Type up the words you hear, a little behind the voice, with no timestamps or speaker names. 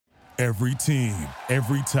Every team,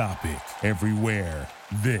 every topic, everywhere.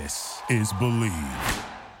 This is Believe.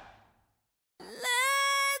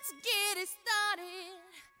 Let's get it started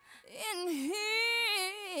in here.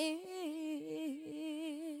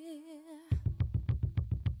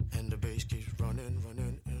 And the bass keeps running and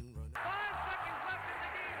running. 5 seconds left in the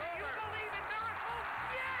game. You believe in miracles?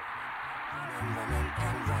 Yes!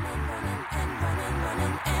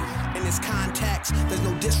 In this context, there's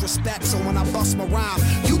no disrespect, so when I bust my rhyme,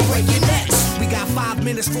 you break your necks. We got 5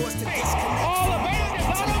 minutes for us to disconnect. All the band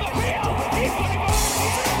is on the field.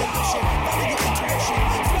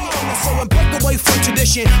 So and break away from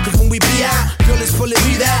tradition, cause when we be out, girl, it's pulling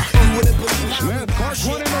me that. You wouldn't believe how Smith, Clark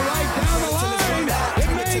running the right down the line. It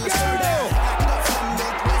may go.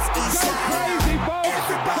 Go crazy, folks.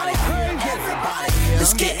 Go crazy.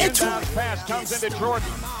 let's get into it. Pass comes into Jordan.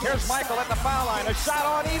 Here's Michael at the foul line. A shot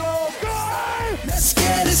on Elo. Good! Let's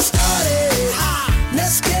get it started.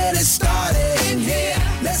 Let's get it started in here.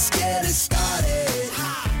 Let's get it started.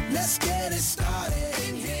 Let's get it started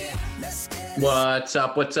in here. Let's get it What's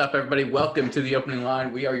up? What's up, everybody? Welcome to the opening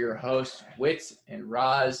line. We are your hosts, Witz and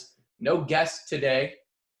Roz. No guests today.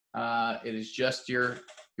 It is just yours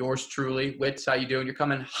truly. Witz, how you doing? You're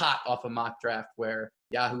coming hot off a mock draft where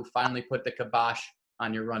Yahoo finally put the kibosh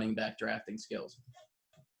on your running back drafting skills.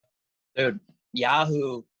 Dude,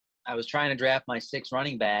 Yahoo, I was trying to draft my 6th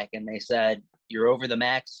running back, and they said, you're over the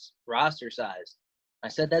max roster size. I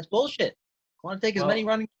said, that's bullshit. I want to take as many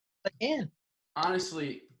running backs as I can.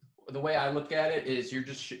 Honestly, the way I look at it is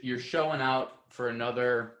you're showing out for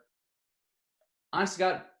another – honestly,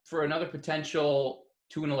 God, for another potential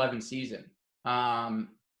 2-11 season.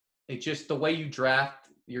 It's just the way you draft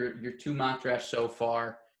your 2 mock drafts so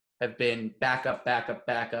far have been backup.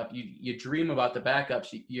 You dream about the backups.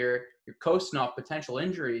 You're coasting off potential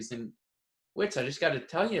injuries. And Witz, I just got to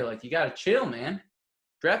tell you, you got to chill, man.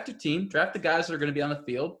 Draft your team. Draft the guys that are going to be on the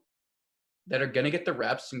field, that are going to get the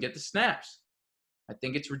reps and get the snaps. I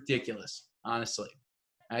think it's ridiculous, honestly.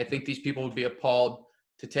 I think these people would be appalled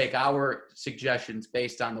to take our suggestions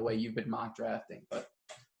based on the way you've been mock drafting. But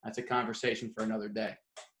that's a conversation for another day.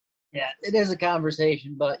 Yeah, it is a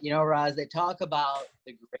conversation, but, Roz, they talk about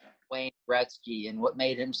the great Wayne Gretzky, and what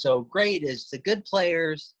made him so great is the good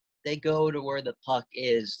players, they go to where the puck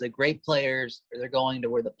is. The great players, they're going to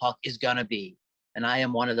where the puck is going to be, and I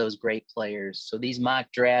am one of those great players. So these mock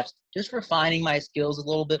drafts, just refining my skills a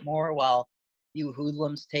little bit more while you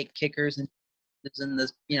hoodlums take kickers and in the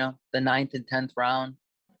 9th and 10th round.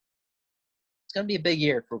 It's going to be a big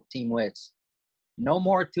year for Team Witz. No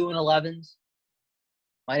more 2-11s.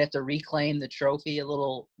 Might have to reclaim the trophy, a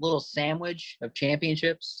little sandwich of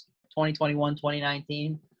championships, 2021,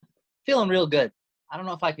 2019. Feeling real good. I don't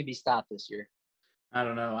know if I could be stopped this year. I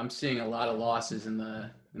don't know. I'm seeing a lot of losses in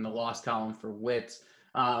the loss column for Witz.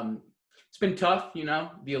 It's been tough,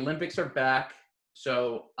 The Olympics are back,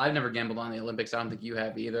 so I've never gambled on the Olympics. I don't think you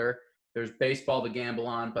have either. There's baseball to gamble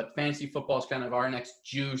on, but fantasy football is kind of our next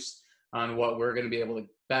juice on what we're going to be able to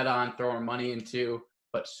bet on, throw our money into.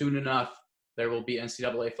 But soon enough, there will be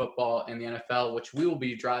NCAA football and the NFL, which we will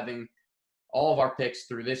be driving all of our picks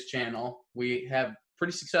through this channel. We have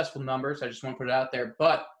pretty successful numbers. I just want to put it out there.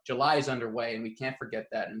 But July is underway, and we can't forget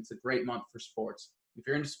that. And it's a great month for sports. If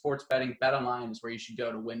you're into sports betting, BetOnline is where you should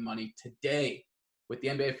go to win money today. With the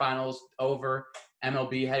NBA Finals over,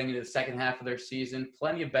 MLB heading into the second half of their season,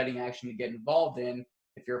 plenty of betting action to get involved in.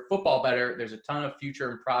 If you're a football bettor, there's a ton of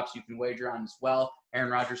future and props you can wager on as well.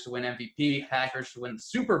 Aaron Rodgers to win MVP, Packers to win the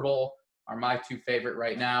Super Bowl are my 2 favorite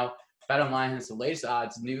right now. BetOnline has the latest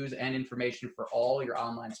odds, news, and information for all your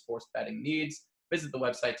online sports betting needs. Visit the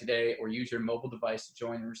website today or use your mobile device to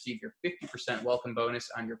join and receive your 50% welcome bonus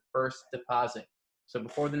on your first deposit. So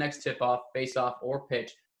before the next tip-off, face-off, or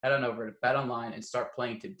pitch, head on over to BetOnline and start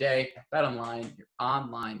playing today. BetOnline, your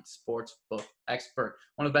online sports book expert.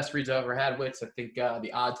 One of the best reads I've ever had, Witz. I think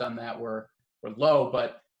the odds on that were low,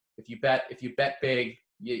 but if you bet big,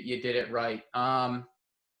 you did it right.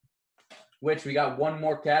 Which we got one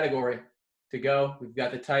more category to go. We've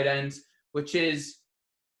got the tight ends, which is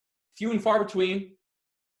few and far between.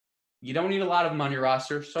 You don't need a lot of them on your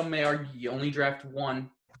roster. Some may argue you only draft one.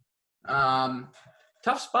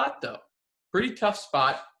 Tough spot, though. Pretty tough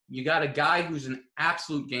spot. You got a guy who's an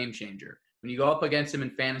absolute game changer. When you go up against him in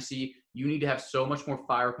fantasy, you need to have so much more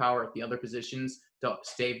firepower at the other positions to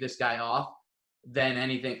stave this guy off than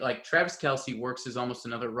anything. Like Travis Kelce works as almost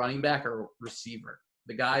another running back or receiver.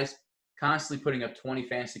 The guy's constantly putting up 20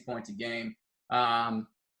 fantasy points a game.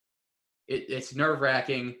 It's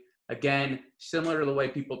nerve-wracking. Again, similar to the way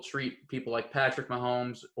people treat people like Patrick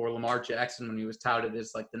Mahomes or Lamar Jackson when he was touted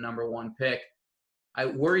as the number 1 pick. I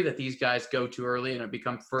worry that these guys go too early and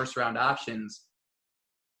become first-round options.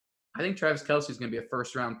 I think Travis Kelce is going to be a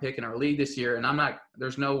first-round pick in our league this year, and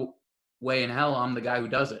there's no way in hell I'm the guy who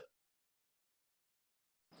does it.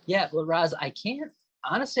 Yeah, well, Roz, I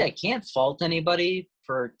can't fault anybody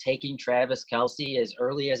for taking Travis Kelce as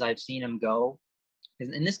early as I've seen him go.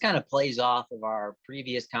 And this kind of plays off of our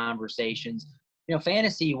previous conversations.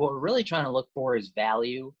 Fantasy, what we're really trying to look for is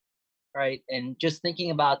value, right? And just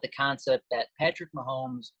thinking about the concept that Patrick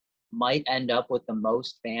Mahomes might end up with the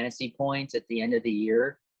most fantasy points at the end of the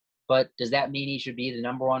year. But does that mean he should be the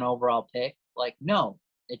number 1 overall pick? No,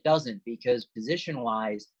 it doesn't, because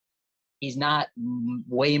position-wise, he's not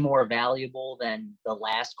way more valuable than the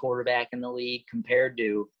last quarterback in the league compared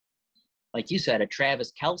to, like you said, a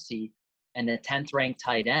Travis Kelce and a 10th ranked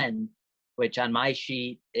tight end, which on my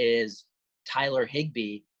sheet is Tyler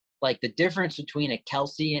Higbee. The difference between a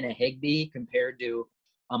Kelce and a Higbee compared to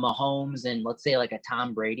a Mahomes and let's say like a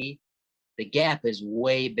Tom Brady, the gap is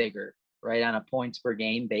way bigger, right, on a points per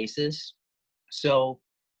game basis. So,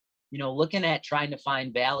 looking at trying to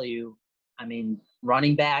find value, I mean,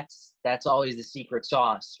 running backs, that's always the secret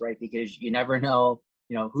sauce, right? Because you never know,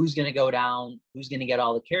 who's going to go down, who's going to get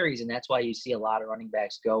all the carries. And that's why you see a lot of running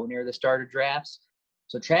backs go near the start of drafts.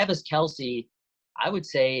 So Travis Kelce, I would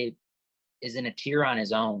say, is in a tier on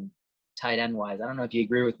his own, tight end wise. I don't know if you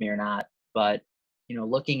agree with me or not, but,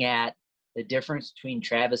 looking at the difference between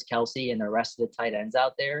Travis Kelce and the rest of the tight ends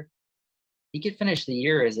out there, he could finish the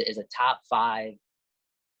year as a top 5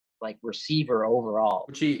 receiver overall,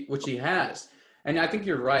 which he has. And I think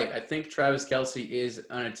you're right. I think Travis Kelce is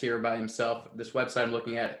on a tier by himself. This website I'm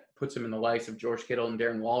looking at puts him in the likes of George Kittle and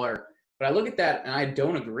Darren Waller. But I look at that and I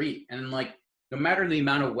don't agree. And no matter the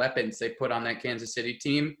amount of weapons they put on that Kansas City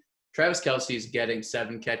team, Travis Kelce is getting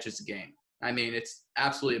 7 catches a game. I mean, it's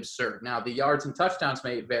absolutely absurd. Now, the yards and touchdowns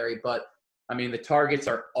may vary, but I mean, the targets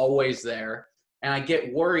are always there. And I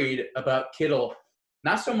get worried about Kittle.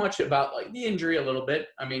 Not so much about the injury a little bit.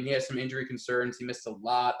 I mean, he has some injury concerns. He missed a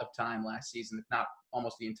lot of time last season, if not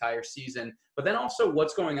almost the entire season. But then also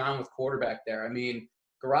what's going on with quarterback there. I mean,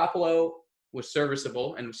 Garoppolo was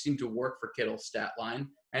serviceable and seemed to work for Kittle's stat line.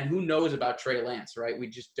 And who knows about Trey Lance, right? We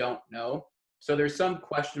just don't know. So there's some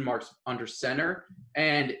question marks under center.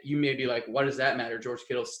 And you may be like, what does that matter? George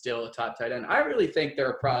Kittle's still a top tight end. I really think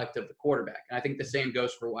they're a product of the quarterback. And I think the same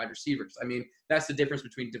goes for wide receivers. I mean, that's the difference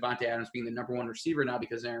between Devontae Adams being the number 1 receiver now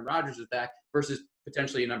because Aaron Rodgers is back versus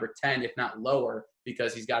potentially a number 10, if not lower,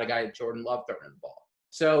 because he's got a guy like Jordan Love throwing the ball.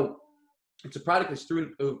 So it's a product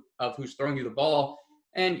of who's throwing you the ball.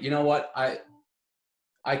 And you know what?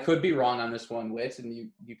 I could be wrong on this one, Witz,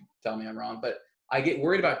 and you can tell me I'm wrong, but I get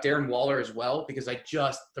worried about Darren Waller as well because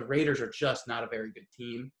the Raiders are just not a very good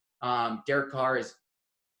team. Derek Carr is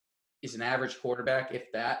an average quarterback,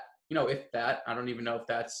 if that. I don't even know if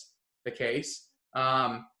that's the case.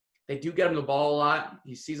 They do get him the ball a lot.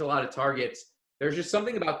 He sees a lot of targets. There's just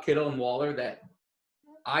something about Kittle and Waller that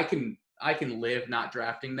I can live not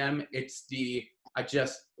drafting them. It's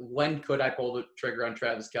when could I pull the trigger on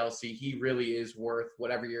Travis Kelce? He really is worth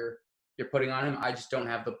whatever you're putting on him. I just don't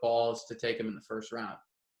have the balls to take him in the first round.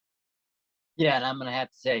 Yeah, and I'm going to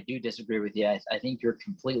have to say I do disagree with you. I think you're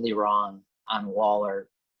completely wrong on Waller.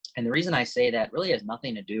 And the reason I say that really has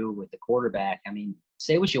nothing to do with the quarterback. I mean,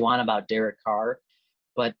 say what you want about Derek Carr,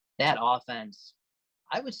 but that offense,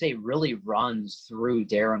 I would say, really runs through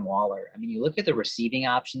Darren Waller. I mean, you look at the receiving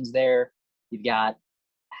options there. You've got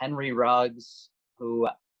Henry Ruggs, who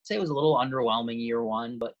I'd say was a little underwhelming year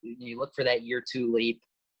 1, but you look for that year 2 leap.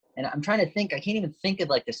 And I'm trying to think, I can't even think of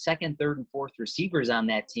the second, third, and fourth receivers on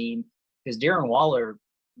that team because Darren Waller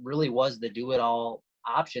really was the do-it-all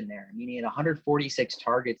option there. I mean, he had 146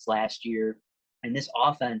 targets last year, and this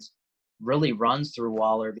offense really runs through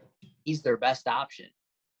Waller. He's their best option.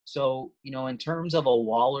 So, in terms of a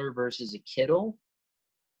Waller versus a Kittle,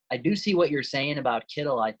 I do see what you're saying about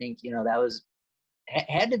Kittle. I think, that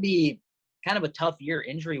had to be kind of a tough year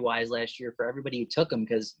injury-wise last year for everybody who took him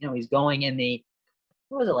because, he's going in the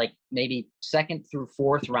maybe 2nd through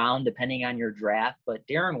 4th round, depending on your draft. But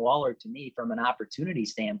Darren Waller, to me, from an opportunity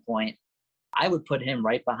standpoint, I would put him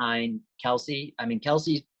right behind Kelce. I mean,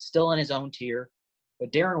 Kelce's still in his own tier.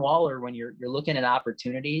 But Darren Waller, when you're looking at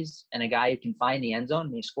opportunities and a guy who can find the end zone,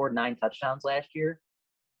 and he scored 9 touchdowns last year,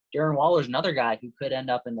 Darren Waller's another guy who could end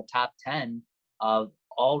up in the top 10 of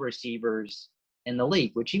all receivers in the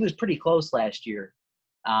league, which he was pretty close last year.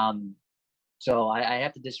 So I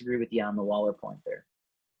have to disagree with you on the Waller point there.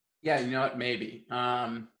 Yeah, you know what? Maybe.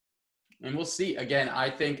 And we'll see. Again,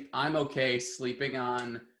 I think I'm okay sleeping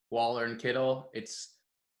on Waller and Kittle. It's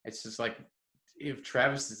just if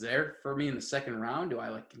Travis is there for me in the second round, do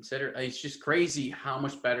I consider? It's just crazy how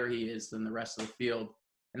much better he is than the rest of the field.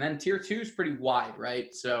 And then tier 2 is pretty wide,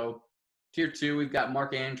 right? So tier 2, we've got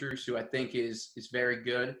Mark Andrews, who I think is very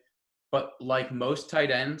good. But like most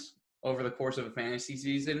tight ends over the course of a fantasy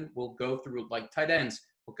season, we'll go through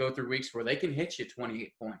weeks where they can hit you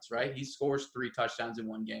 28 points, right? He scores 3 touchdowns in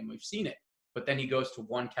one game. We've seen it. But then he goes to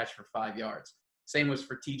 1 catch for 5 yards. Same was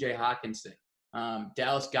for TJ Hawkinson.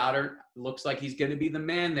 Dallas Goedert looks like he's going to be the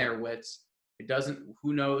man there, Wits. It doesn't,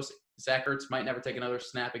 who knows? Zach Ertz might never take another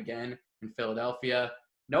snap again in Philadelphia.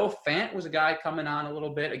 Noah Fant was a guy coming on a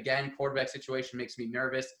little bit. Again, quarterback situation makes me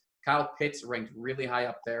nervous. Kyle Pitts ranked really high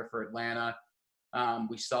up there for Atlanta.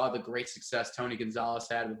 We saw the great success Tony Gonzalez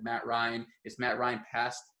had with Matt Ryan. Is Matt Ryan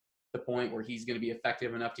past the point where he's going to be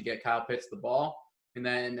effective enough to get Kyle Pitts the ball? And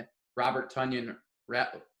then Robert Tonyan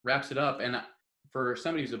wraps it up. And for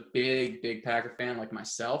somebody who's a big Packer fan like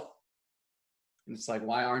myself, and it's like,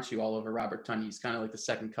 why aren't you all over Robert Tonyan? He's kind of like the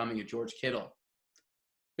second coming of George Kittle.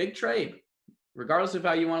 Big trade. Regardless of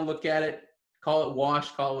how you want to look at it, call it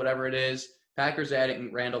wash, call it whatever it is, Packers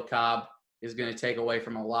adding Randall Cobb is going to take away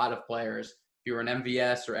from a lot of players. If you were an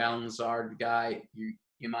MVS or Alan Lazard guy,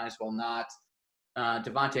 you might as well not.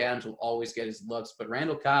 Devontae Adams will always get his looks, but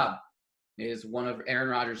Randall Cobb is one of Aaron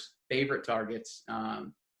Rodgers' favorite targets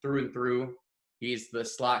through and through. He's the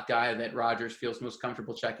slot guy that Rodgers feels most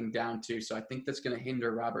comfortable checking down to, so I think that's going to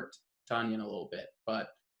hinder Robert Tonyan a little bit. But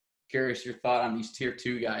curious your thought on these tier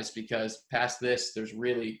 2 guys, because past this, there's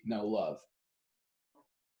really no love.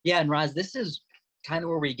 Yeah, and Roz, this is kind of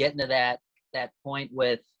where we get into that point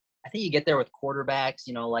with, I think you get there with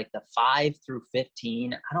quarterbacks, like the 5 through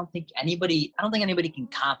 15. I don't think anybody can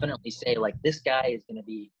confidently say like this guy is going to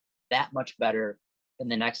be that much better than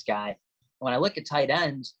the next guy. When I look at tight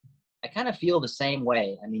ends, I kind of feel the same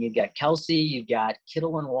way. I mean, you've got Kelsey, you've got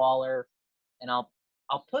Kittle and Waller, and I'll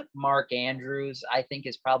put Mark Andrews, I think,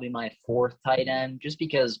 is probably my 4th tight end, just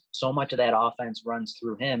because so much of that offense runs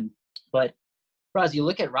through him. But Roz, you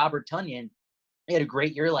look at Robert Tonyan, he had a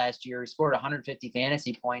great year last year. He scored 150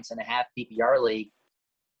 fantasy points in a half PPR league.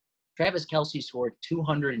 Travis Kelce scored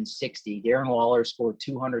 260. Darren Waller scored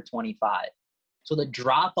 225. So the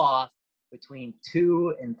drop-off between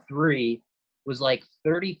 2 and 3 was like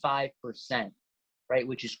 35%, right,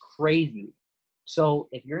 which is crazy. So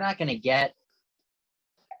if you're not going to get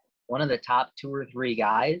one of the top 2 or 3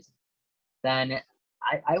 guys, then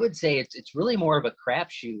I would say it's really more of a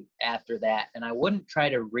crapshoot after that. And I wouldn't try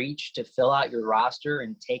to reach to fill out your roster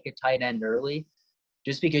and take a tight end early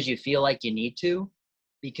just because you feel like you need to.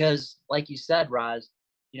 Because like you said, Roz,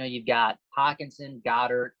 you've got Hawkinson,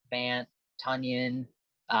 Goddard, Fant, Tonyan.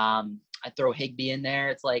 I throw Higbee in there.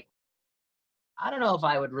 It's like, I don't know if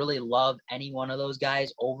I would really love any one of those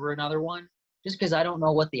guys over another one, just because I don't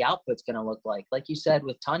know what the output's going to look like. Like you said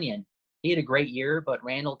with Tonyan, he had a great year, but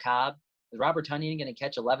Randall Cobb, is Robert Tonyan going to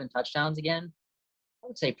catch 11 touchdowns again? I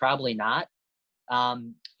would say probably not.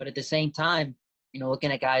 But at the same time,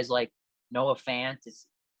 looking at guys like Noah Fant, is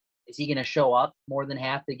he going to show up more than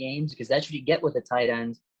half the games? Because that's what you get with the tight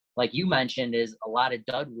ends. Like you mentioned, is a lot of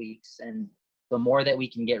dud weeks, and the more that we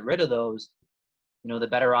can get rid of those, the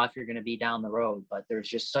better off you're going to be down the road. But there's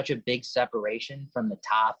just such a big separation from the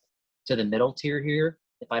top to the middle tier here.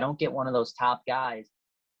 If I don't get one of those top guys,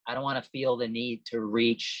 I don't want to feel the need to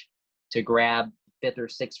reach to grab 5th or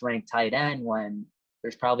 6th ranked tight end when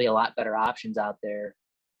there's probably a lot better options out there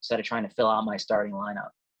instead of trying to fill out my starting lineup.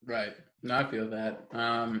 Right. No, I feel that.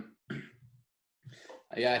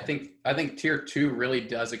 Yeah, I think tier 2 really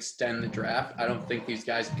does extend the draft. I don't think these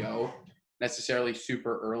guys go necessarily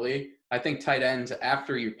super early. I think tight ends,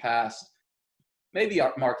 after you pass, maybe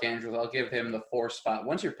Mark Andrews, I'll give him the 4 spot.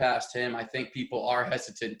 Once you're past him, I think people are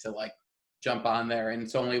hesitant to jump on there. And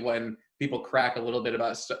it's only when people crack a little bit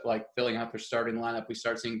about filling out their starting lineup, we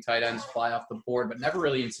start seeing tight ends fly off the board, but never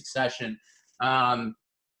really in succession. I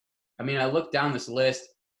look down this list.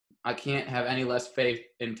 I can't have any less faith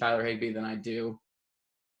in Tyler Higbee than I do.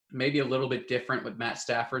 Maybe a little bit different with Matt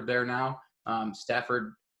Stafford there now.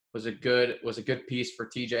 Stafford was a good piece for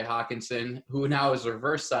TJ Hawkinson, who now is the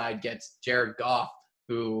reverse side gets Jared Goff,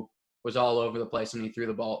 who was all over the place when he threw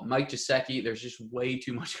the ball. Mike Gesicki, there's just way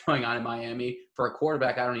too much going on in Miami. For a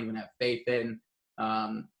quarterback, I don't even have faith in.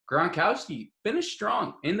 Gronkowski finished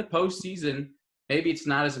strong in the postseason. Maybe it's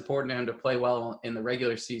not as important to him to play well in the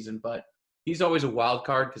regular season, but he's always a wild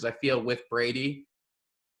card because I feel with Brady,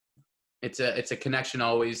 it's a connection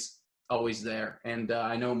always there. And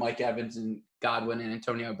I know Mike Evans and Godwin and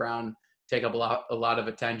Antonio Brown take up a lot of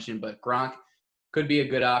attention, but Gronk could be a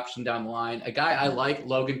good option down the line. A guy I like,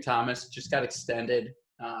 Logan Thomas, just got extended.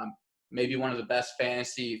 maybe one of the best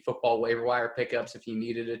fantasy football waiver wire pickups if you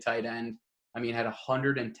needed a tight end. I mean, had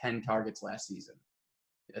 110 targets last season.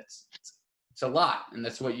 It's a lot, and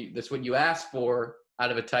that's what you ask for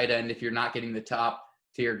out of a tight end if you're not getting the top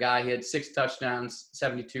tier guy. He had 6 touchdowns,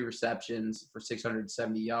 72 receptions for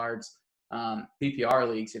 670 yards. PPR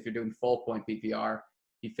leagues, if you're doing full point PPR,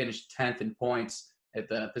 he finished 10th in points at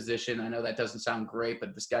the position. I know that doesn't sound great,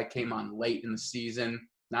 but this guy came on late in the season.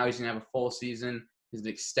 Now he's gonna have a full season. He's an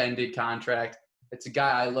extended contract. It's a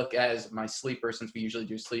guy I look as my sleeper, since we usually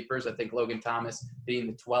do sleepers. I think Logan Thomas being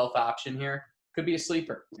the 12th option here could be a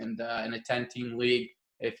sleeper. And in a 10-team league,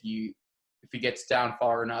 if he gets down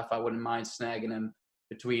far enough, I wouldn't mind snagging him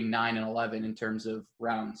between 9 and 11 in terms of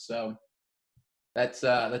rounds. So that's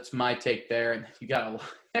my take there. And you got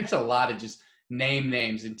there's a lot of just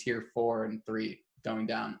names in tier 4 and 3 going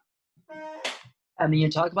down. I mean,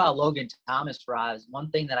 you talk about Logan Thomas, Roz.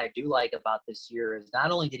 One thing that I do like about this year is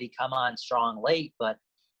not only did he come on strong late, but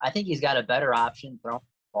I think he's got a better option throwing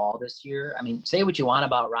the ball this year. I mean, say what you want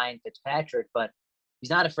about Ryan Fitzpatrick, but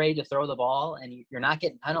he's not afraid to throw the ball, and you're not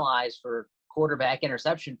getting penalized for quarterback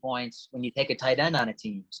interception points when you take a tight end on a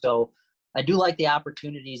team. So I do like the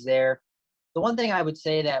opportunities there. The one thing I would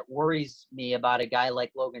say that worries me about a guy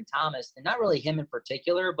like Logan Thomas, and not really him in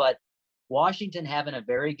particular, but Washington having a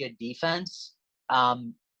very good defense.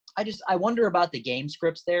 I wonder about the game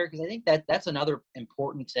scripts there, because I think that's another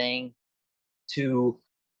important thing to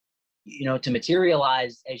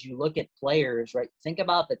materialize as you look at players, right? Think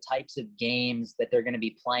about the types of games that they're going to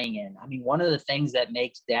be playing in. I mean, one of the things that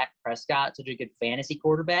makes Dak Prescott such a good fantasy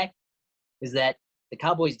quarterback is that the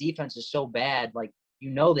Cowboys defense is so bad, like,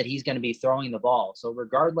 that he's going to be throwing the ball. So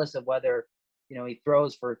regardless of whether, he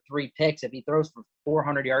throws for 3 picks, if he throws for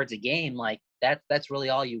 400 yards a game, like that's really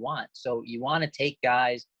all you want. So you want to take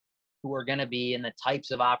guys who are going to be in the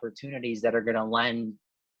types of opportunities that are going to lend,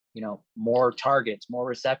 more targets, more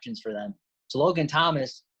receptions for them. So Logan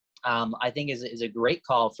Thomas, I think is a great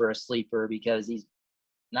call for a sleeper, because he's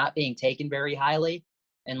not being taken very highly.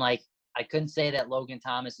 And like, I couldn't say that Logan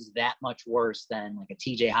Thomas is that much worse than like a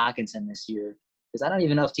TJ Hawkinson this year, because I don't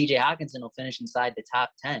even know if TJ Hawkinson will finish inside the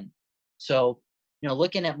top 10. So,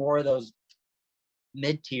 looking at more of those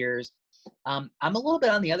mid tiers, I'm a little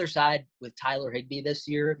bit on the other side with Tyler Higbee this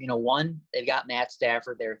year. One, they've got Matt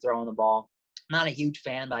Stafford there throwing the ball. I'm not a huge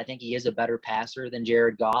fan, but I think he is a better passer than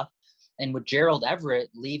Jared Goff. And with Gerald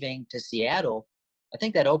Everett leaving to Seattle, I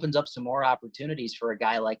think that opens up some more opportunities for a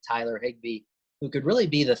guy like Tyler Higbee, who could really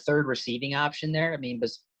be the third receiving option there. I mean,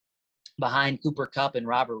 behind Cooper Kupp and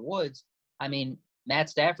Robert Woods, I mean,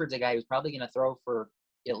 Matt Stafford's a guy who's probably going to throw for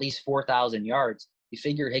at least 4,000 yards. You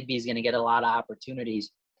figure Higbee's going to get a lot of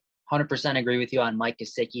opportunities. 100% agree with you on Mike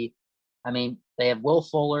Gesicki. I mean, they have Will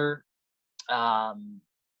Fuller.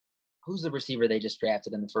 Who's the receiver they just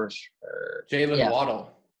drafted in the first? Jalen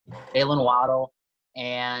Waddle. Jalen Waddle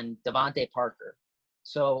and Devontae Parker.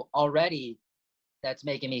 So already that's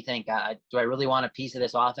making me think, do I really want a piece of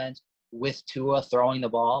this offense with Tua throwing the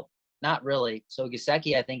ball? Not really. So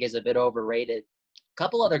Gesicki, I think, is a bit overrated. A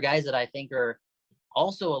couple other guys that I think are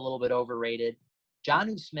also a little bit overrated,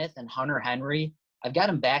 Jonnu Smith and Hunter Henry. I've got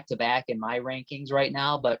them back-to-back in my rankings right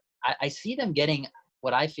now, but I see them getting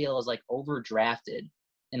what I feel is like overdrafted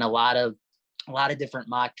in a lot of different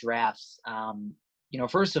mock drafts.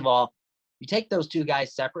 First of all, you take those two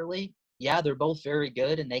guys separately, yeah, they're both very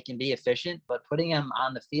good and they can be efficient, but putting them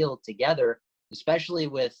on the field together, especially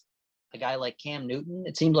with a guy like Cam Newton,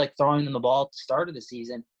 it seems like throwing them the ball at the start of the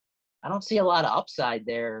season, I don't see a lot of upside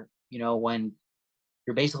there, when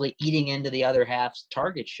you're basically eating into the other half's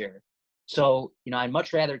target share. So, I'd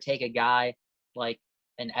much rather take a guy like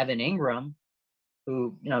an Evan Ingram,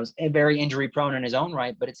 who, is very injury prone in his own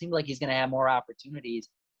right, but it seems like he's going to have more opportunities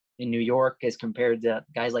in New York as compared to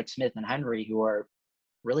guys like Smith and Henry, who are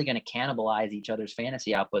really going to cannibalize each other's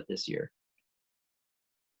fantasy output this year.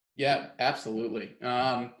 Yeah, absolutely.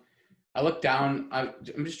 I look down. I'm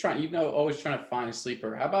just trying, always trying to find a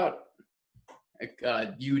sleeper. How about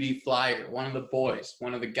UD Flyer, one of the boys,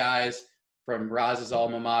 one of the guys from Roz's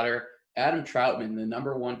alma mater, Adam Troutman, the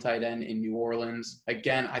number 1 tight end in New Orleans.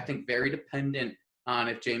 Again, I think very dependent on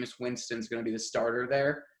if Jameis Winston's going to be the starter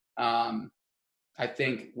there. I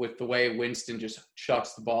think with the way Winston just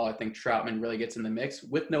chucks the ball, I think Troutman really gets in the mix.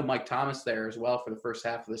 With no Mike Thomas there as well for the first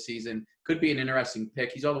half of the season, could be an interesting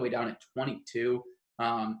pick. He's all the way down at 22.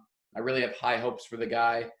 I really have high hopes for the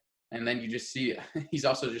guy. And then you just see he's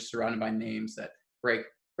also just surrounded by names that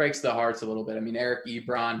breaks the hearts a little bit. I mean, Eric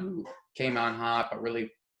Ebron, who came on hot but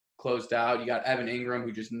really closed out. You got Evan Ingram,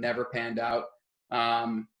 who just never panned out.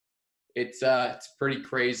 It's pretty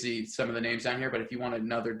crazy, some of the names down here. But if you want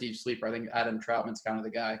another deep sleeper, I think Adam Troutman's kind of the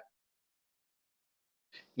guy.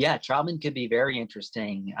 Yeah, Troutman could be very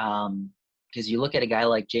interesting because you look at a guy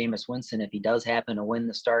like Jameis Winston, if he does happen to win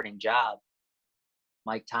the starting job,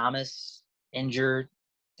 Mike Thomas injured.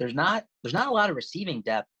 There's not a lot of receiving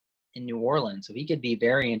depth in New Orleans, so he could be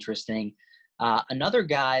very interesting. Another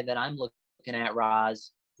guy that I'm looking at,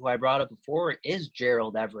 Roz, who I brought up before, is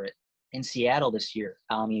Gerald Everett in Seattle this year.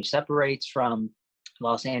 He separates from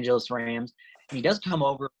Los Angeles Rams, and he does come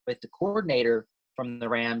over with the coordinator from the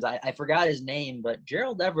Rams. I forgot his name, but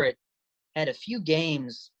Gerald Everett had a few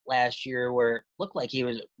games last year where it looked like he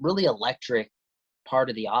was really electric part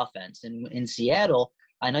of the offense. And in Seattle,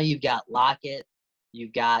 I know you've got Lockett,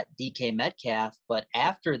 you've got DK Metcalf, but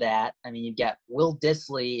after that, I mean, you've got Will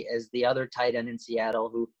Dissly as the other tight end in Seattle,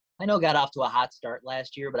 who I know got off to a hot start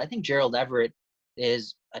last year, but I think Gerald Everett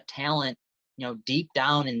is a talent, deep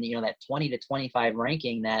down in, that 20 to 25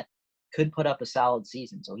 ranking that could put up a solid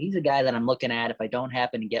season. So he's a guy that I'm looking at if I don't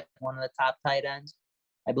happen to get one of the top tight ends.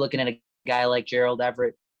 I'd be looking at a guy like Gerald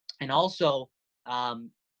Everett. And also,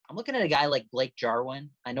 I'm looking at a guy like Blake Jarwin.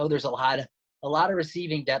 I know there's a lot of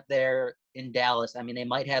receiving depth there in Dallas. I mean, they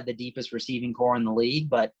might have the deepest receiving core in the league,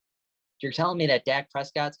 but you're telling me that Dak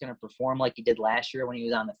Prescott's going to perform like he did last year when he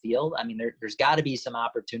was on the field? I mean, there's got to be some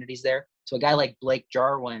opportunities there. So a guy like Blake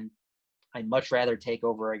Jarwin, I'd much rather take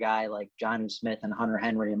over a guy like Jonnu Smith and Hunter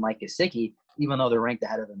Henry and Mike Gesicki, even though they're ranked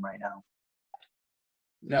ahead of him right now.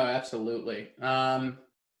 No, absolutely.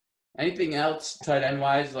 Anything else tight end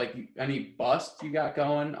wise, like any bust you got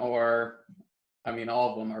going, or I mean,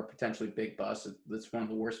 all of them are potentially big busts. It's one of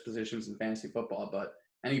the worst positions in fantasy football, but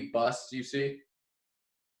any busts you see?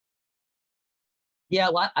 Yeah,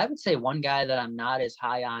 well, I would say one guy that I'm not as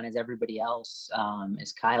high on as everybody else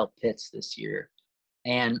is Kyle Pitts this year.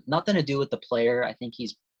 And nothing to do with the player. I think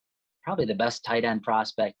he's probably the best tight end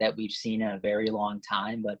prospect that we've seen in a very long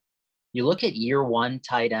time. But you look at year one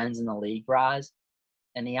tight ends in the league, Roz,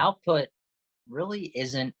 and the output really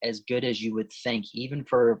isn't as good as you would think, even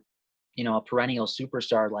for, a perennial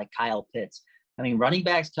superstar like Kyle Pitts. I mean, running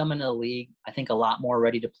backs come into the league, I think, a lot more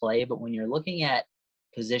ready to play. But when you're looking at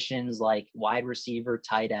positions like wide receiver,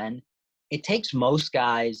 tight end, it takes most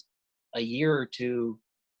guys a year or two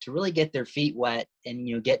to really get their feet wet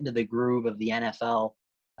and, get into the groove of the NFL.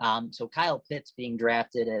 So Kyle Pitts being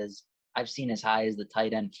drafted as I've seen as high as the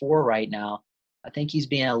tight end 4 right now, I think he's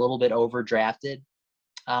being a little bit overdrafted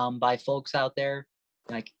by folks out there.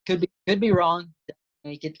 Like could be wrong.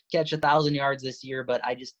 He could catch 1,000 yards this year, but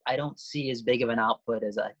I don't see as big of an output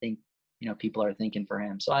as I think, people are thinking for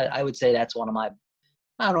him. So I would say that's one of my,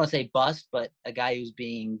 I don't want to say bust, but a guy who's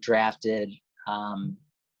being drafted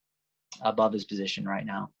above his position right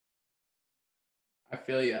now. I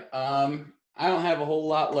feel you. I don't have a whole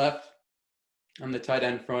lot left on the tight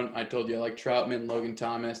end front. I told you I like Troutman, Logan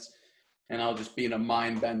Thomas, and I'll just be in a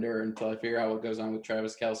mind bender until I figure out what goes on with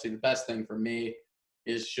Travis Kelce. The best thing for me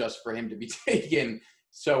is just for him to be taken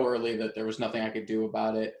so early that there was nothing I could do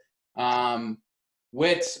about it.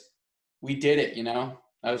 Wits, we did it,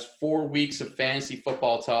 That was 4 weeks of fantasy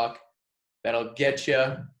football talk. That'll get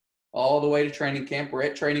you all the way to training camp. We're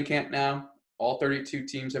at training camp now. All 32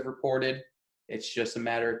 teams have reported. It's just a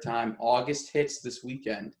matter of time. August hits this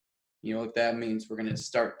weekend. You know what that means. We're going to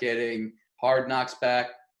start getting Hard Knocks back.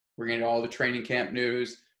 We're going to get all the training camp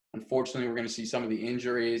news. Unfortunately, we're going to see some of the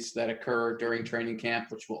injuries that occur during training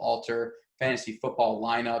camp, which will alter fantasy football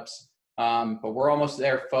lineups. But we're almost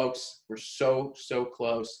there, folks. We're so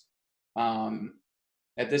close.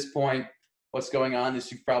 At this point, what's going on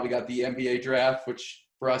is you've probably got the NBA draft, which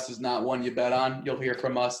for us is not one you bet on. You'll hear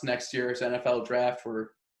from us next year's NFL draft,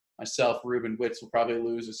 where myself, Ruben Witz, will probably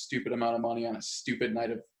lose a stupid amount of money on a stupid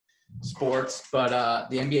night of sports. But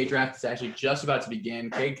the NBA draft is actually just about to begin.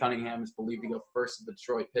 Cade Cunningham is believed to go first to the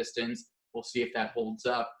Detroit Pistons. We'll see if that holds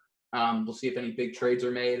up. We'll see if any big trades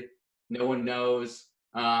are made. No one knows.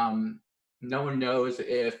 No one knows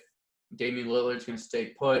if Damian Lillard's going to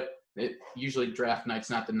stay put. Usually draft night's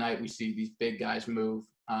not the night we see these big guys move.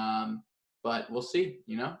 But we'll see,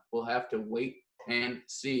 We'll have to wait and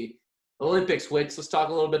see. Olympics, Wits, let's talk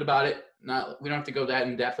a little bit about it. We don't have to go that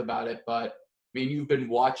in depth about it, but you've been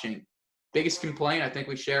watching. Biggest complaint, I think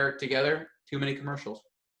we share together, too many commercials.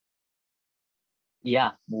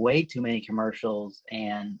 Yeah, way too many commercials.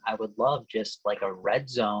 And I would love just like a Red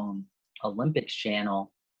Zone Olympics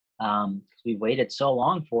channel. We waited so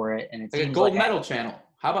long for it. And it's like a gold medal channel.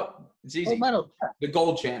 How about, it's easy. Gold medal. The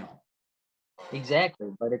gold channel.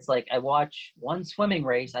 Exactly. But it's like I watch one swimming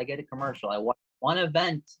race, I get a commercial. I watch one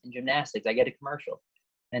event in gymnastics, I get a commercial.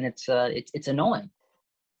 And it's annoying.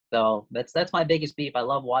 So that's my biggest beef. I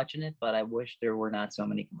love watching it, but I wish there were not so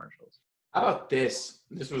many commercials. How about this?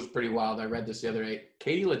 This was pretty wild. I read this the other day.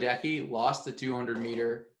 Katie Ledecky lost the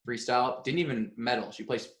 200-meter freestyle. Didn't even medal. She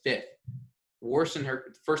placed 5th. Worse in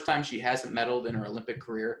her first time she hasn't medaled in her Olympic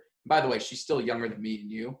career. By the way, she's still younger than me and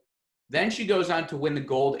you. Then she goes on to win the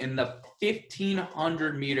gold in the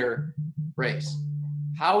 1,500-meter race.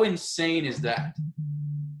 How insane is that?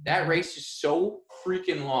 That race is so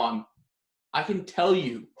freaking long. I can tell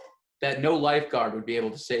you that no lifeguard would be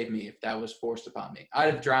able to save me if that was forced upon me.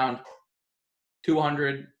 I'd have drowned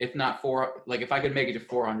 200, if not 4. Like, if I could make it to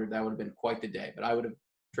 400, that would have been quite the day. But I would have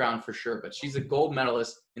drowned for sure. But she's a gold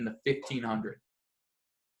medalist in the 1,500.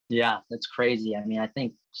 Yeah, that's crazy. I mean, I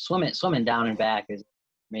think swimming down and back is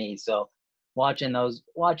me. So watching the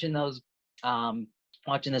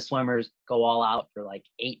swimmers go all out for like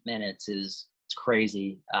 8 minutes is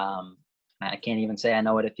crazy. I can't even say I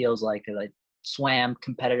know what it feels like because I swam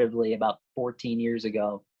competitively about 14 years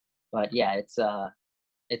ago. But yeah,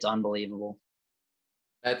 it's unbelievable.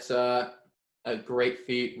 That's a great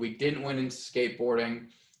feat. We didn't win in skateboarding.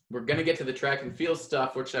 We're going to get to the track and field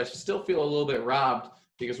stuff, which I still feel a little bit robbed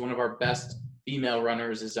because one of our best female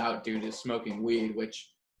runners is out due to smoking weed,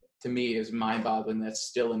 which to me is mind-boggling. That's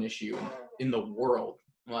still an issue in the world,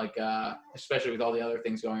 like especially with all the other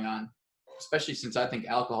things going on, especially since I think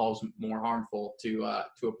alcohol is more harmful to a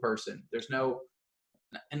person. There's no,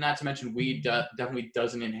 and not to mention weed definitely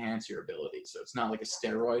doesn't enhance your ability. So it's not like a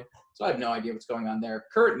steroid. So I have no idea what's going on there.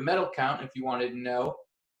 Current medal count, if you wanted to know,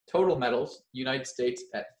 total medals, United States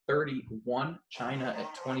at 31, China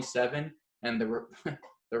at 27, and the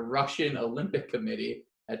Russian Olympic Committee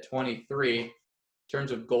at 23. In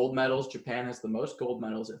terms of gold medals, Japan has the most gold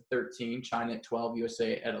medals at 13, China at 12,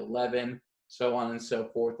 USA at 11, so on and so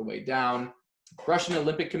forth the way down. Russian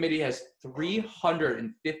Olympic Committee has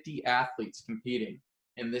 350 athletes competing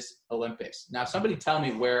in this Olympics. Now, somebody tell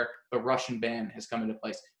me where the Russian ban has come into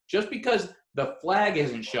place. Just because the flag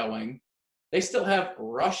isn't showing, they still have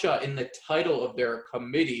Russia in the title of their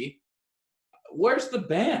committee. Where's the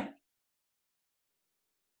ban?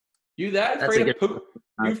 You that afraid of Putin?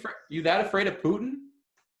 You that afraid of Putin?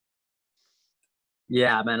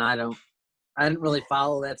 Yeah, man, I didn't really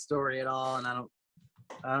follow that story at all, and I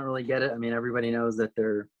don't really get it. I mean, everybody knows that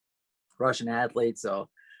they're Russian athletes, so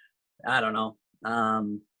I don't know.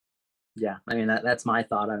 Yeah, I mean that's my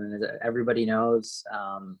thought on it. Everybody knows,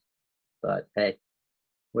 but hey,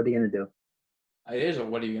 what are you gonna do? It is, or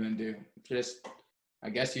what are you gonna do? Just, I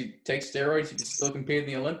guess you take steroids, you can still compete in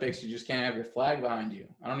the Olympics. You just can't have your flag behind you.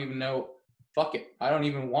 I don't even know. Fuck it. I don't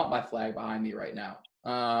even want my flag behind me right now.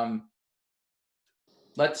 I'm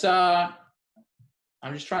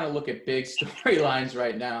just trying to look at big storylines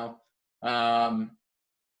right now.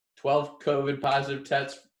 12 COVID positive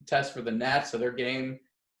tests for the Nats, so their game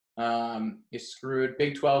is screwed.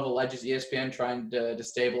 Big 12 alleges ESPN trying to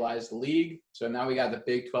destabilize the league. So now we got the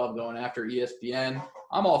Big 12 going after ESPN.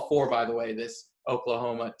 I'm all for, by the way, this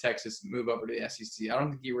Oklahoma, Texas move over to the SEC. I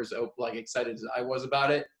don't think you were as excited as I was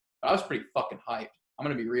about it, but I was pretty fucking hyped. I'm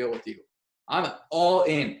going to be real with you. I'm all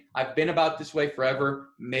in. I've been about this way forever.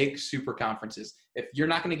 Make super conferences. If you're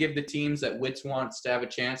not going to give the teams that Wits wants to have a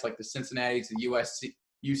chance, like the Cincinnati's, the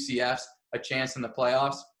UCFs, a chance in the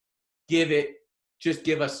playoffs, just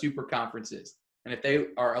give us super conferences. And if they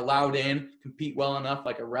are allowed in, compete well enough,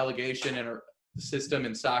 like a relegation and a system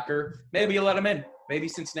in soccer, maybe you let them in. Maybe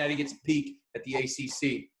Cincinnati gets a peek at the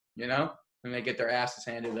ACC, and they get their asses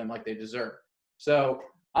handed to them like they deserve. So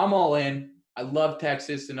I'm all in. I love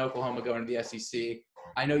Texas and Oklahoma going to the SEC.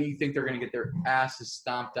 I know you think they're going to get their asses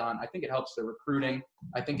stomped on. I think it helps their recruiting.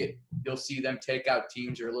 I think you'll see them take out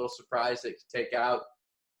teams you're a little surprised they could take out.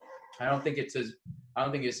 I don't think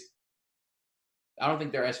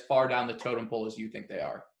they're as far down the totem pole as you think they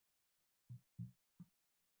are.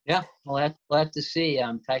 Yeah, we'll have to see.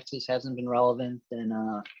 Texas hasn't been relevant in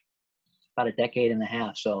about a decade and a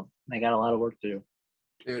half, so they got a lot of work to do.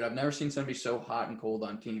 Dude, I've never seen somebody so hot and cold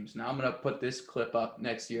on teams. Now I'm going to put this clip up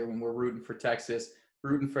next year when we're rooting for Texas,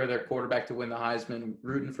 rooting for their quarterback to win the Heisman,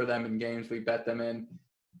 rooting for them in games we bet them in.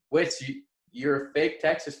 Which you're a fake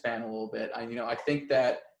Texas fan a little bit. I think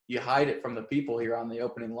that you hide it from the people here on the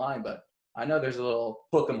opening line, but I know there's a little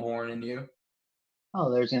hook 'em horn in you.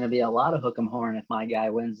 Oh, there's going to be a lot of hook 'em horn if my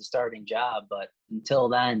guy wins the starting job. But until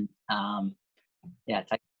then,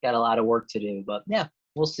 Texas got a lot of work to do. But, yeah,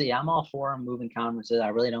 we'll see. I'm all for them moving conferences. I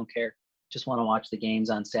really don't care. Just want to watch the games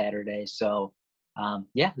on Saturday. So, as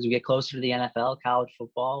we get closer to the NFL, college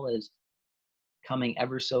football is coming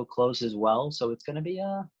ever so close as well. So it's going to be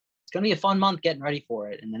a fun month getting ready for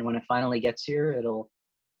it. And then when it finally gets here, it'll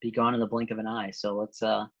be gone in the blink of an eye. So let's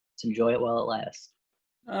enjoy it while it lasts.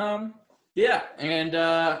 Yeah, and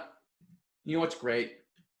you know what's great?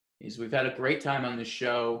 is we've had a great time on this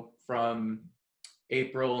show from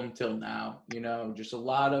April until now. Just a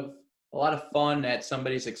lot of fun at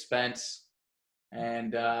somebody's expense.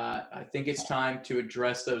 And I think it's time to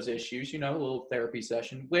address those issues, a little therapy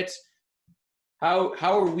session. Wits, how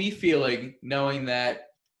are we feeling knowing that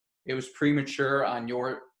it was premature on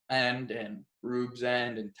your end and Rube's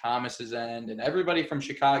end and Thomas's end and everybody from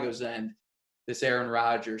Chicago's end, this Aaron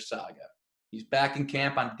Rodgers saga? He's back in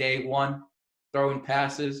camp on day one, throwing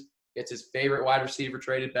passes, gets his favorite wide receiver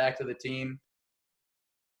traded back to the team.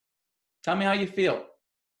 Tell me how you feel.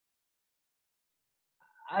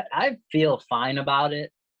 I feel fine about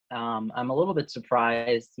it. I'm a little bit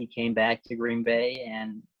surprised he came back to Green Bay,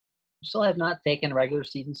 and still have not taken a regular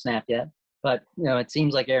season snap yet. But, it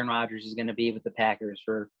seems like Aaron Rodgers is going to be with the Packers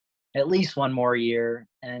for at least one more year.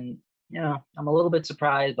 And, I'm a little bit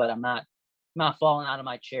surprised, but I'm not falling out of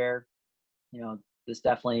my chair. This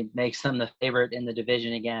definitely makes them the favorite in the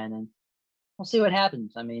division again. And we'll see what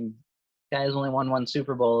happens. I mean, guys only won one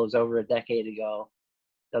Super Bowl. It was over a decade ago.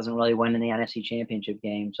 Doesn't really win in the NFC Championship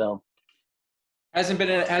game. So hasn't been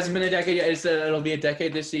a decade yet. It'll be a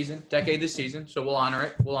decade this season. So we'll honor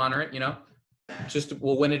it. We'll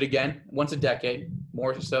win it again once a decade,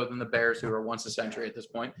 more so than the Bears, who are once a century at this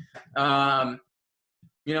point.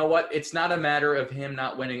 You know what? It's not a matter of him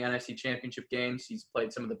not winning NFC Championship games. He's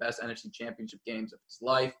played some of the best NFC Championship games of his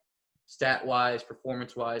life, stat-wise,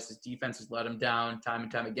 performance-wise. His defense has let him down time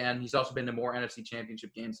and time again. He's also been to more NFC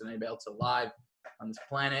Championship games than anybody else alive on this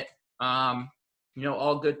planet.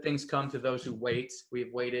 All good things come to those who wait.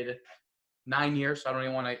 We've waited 9 years. So I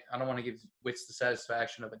don't want to give Wits the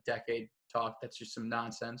satisfaction of a decade talk. That's just some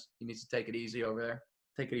nonsense. He needs to take it easy over there.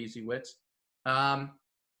 Take it easy, Wits.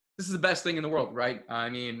 This is the best thing in the world, right? I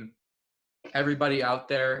mean, everybody out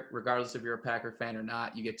there, regardless if you're a Packer fan or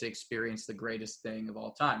not, you get to experience the greatest thing of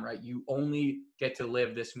all time, right? You only get to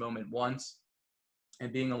live this moment once.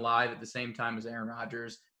 And being alive at the same time as Aaron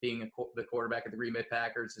Rodgers, being the quarterback of the Green Bay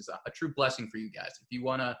Packers, is a true blessing for you guys. If you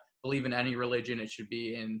want to believe in any religion, it should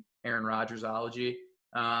be in Aaron Rodgersology,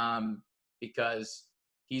 because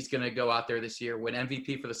he's going to go out there this year, win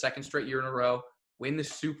MVP for the second straight year in a row, win the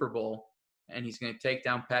Super Bowl, and he's going to take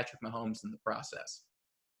down Patrick Mahomes in the process.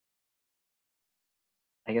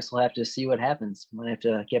 I guess we'll have to see what happens. We'll have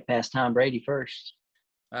to get past Tom Brady first.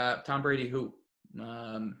 Tom Brady who?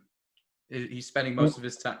 He's spending most of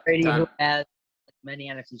his time. Brady, who has as many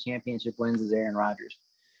NFC Championship wins as Aaron Rodgers.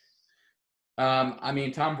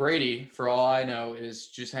 Tom Brady, for all I know, is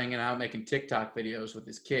just hanging out making TikTok videos with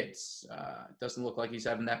his kids. It doesn't look like he's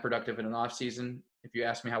having that productive in an offseason. If you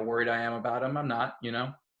ask me how worried I am about him, I'm not,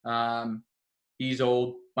 He's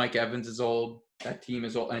old. Mike Evans is old. That team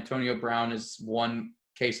is old. Antonio Brown is one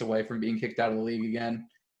case away from being kicked out of the league again.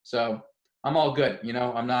 So I'm all good.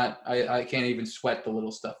 I can't even sweat the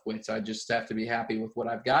little stuff, Wits. I just have to be happy with what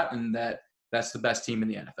I've got, and that's the best team in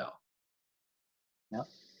the NFL. Yep.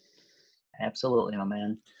 Absolutely, my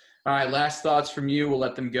man. All right, last thoughts from you. We'll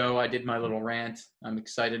let them go. I did my little rant. I'm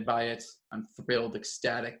excited by it. I'm thrilled,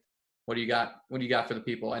 ecstatic. What do you got? What do you got for the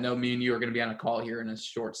people? I know me and you are going to be on a call here in a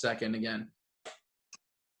short second again.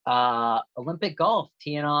 Olympic golf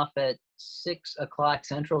teeing off at 6 o'clock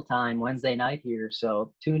Central Time Wednesday night here.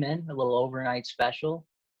 So tune in, a little overnight special.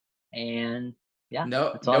 And yeah.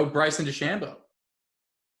 No Bryson DeChambeau.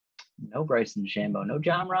 No Bryson DeChambeau. No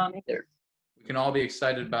John Rahm either. We can all be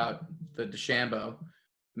excited about the DeChambeau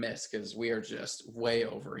miss because we are just way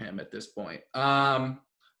over him at this point. But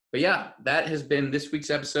yeah, that has been this week's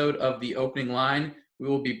episode of The Opening Line. We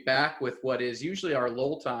will be back with what is usually our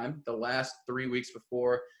lull time, the last 3 weeks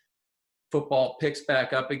before football picks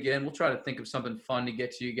back up again. We'll try to think of something fun to get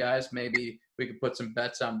to you guys. Maybe we could put some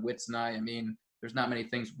bets on Wits and I. I mean, there's not many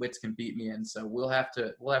things Wits can beat me in, so we'll have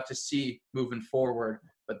to see moving forward.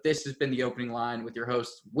 But this has been The Opening Line with your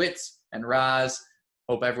hosts, Wits and Raz.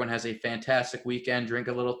 Hope everyone has a fantastic weekend. Drink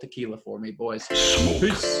a little tequila for me, boys.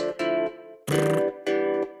 Peace.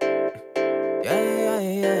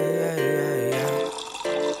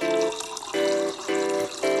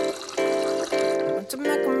 To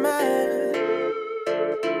make a man.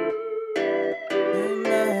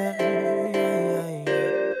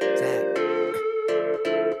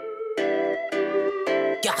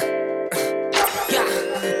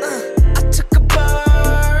 I took a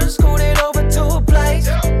bird, scooted over to a place.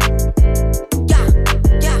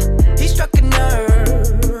 He struck a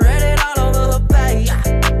nerve, read it all over her face.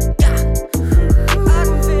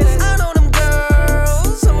 I know them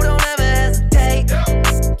girls who don't ever hesitate.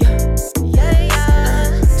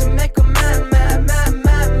 To make a man,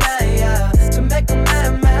 to make a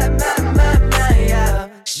man,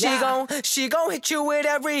 She gon' hit you with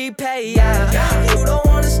every pay, You don't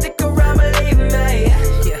wanna stick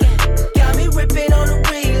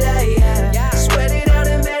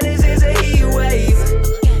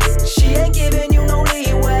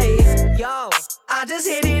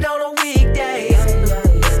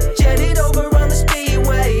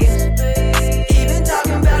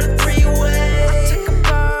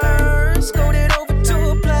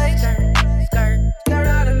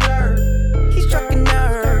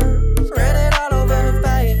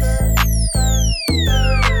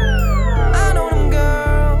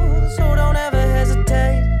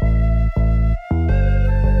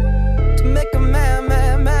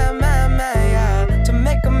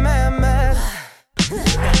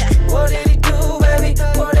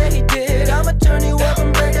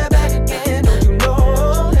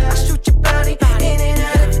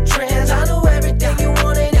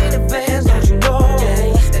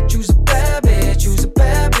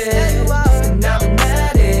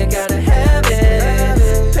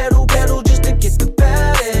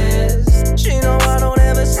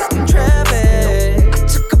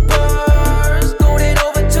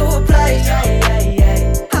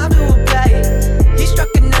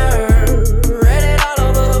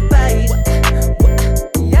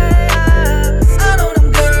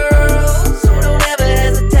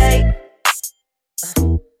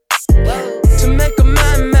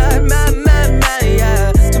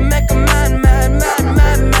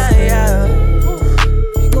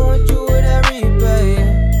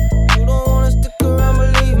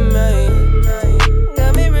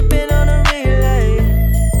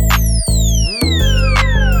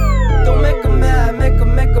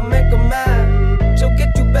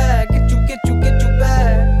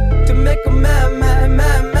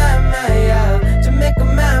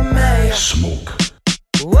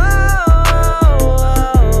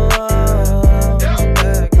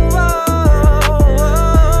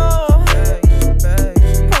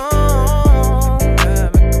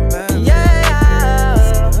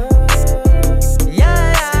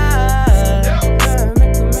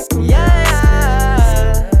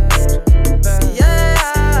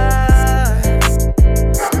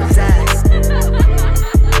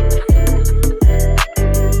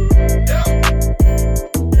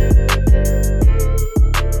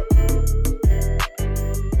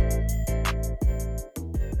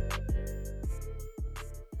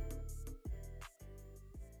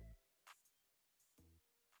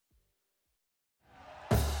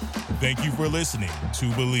Thank you for listening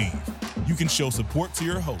to Believe. You can show support to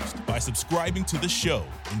your host by subscribing to the show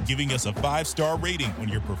and giving us a 5-star rating on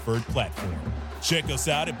your preferred platform. Check us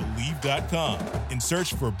out at Believe.com and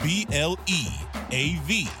search for BLEAV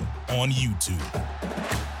on YouTube.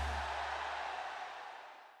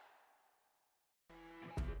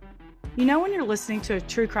 You know when you're listening to a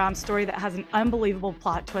true crime story that has an unbelievable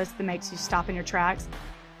plot twist that makes you stop in your tracks?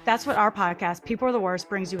 That's what our podcast, People Are the Worst,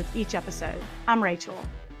 brings you with each episode. I'm Rachel.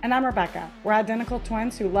 And I'm Rebecca. We're identical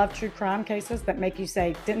twins who love true crime cases that make you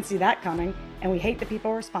say, didn't see that coming, and we hate the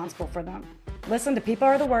people responsible for them. Listen to People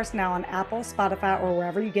Are the Worst now on Apple, Spotify, or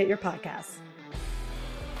wherever you get your podcasts.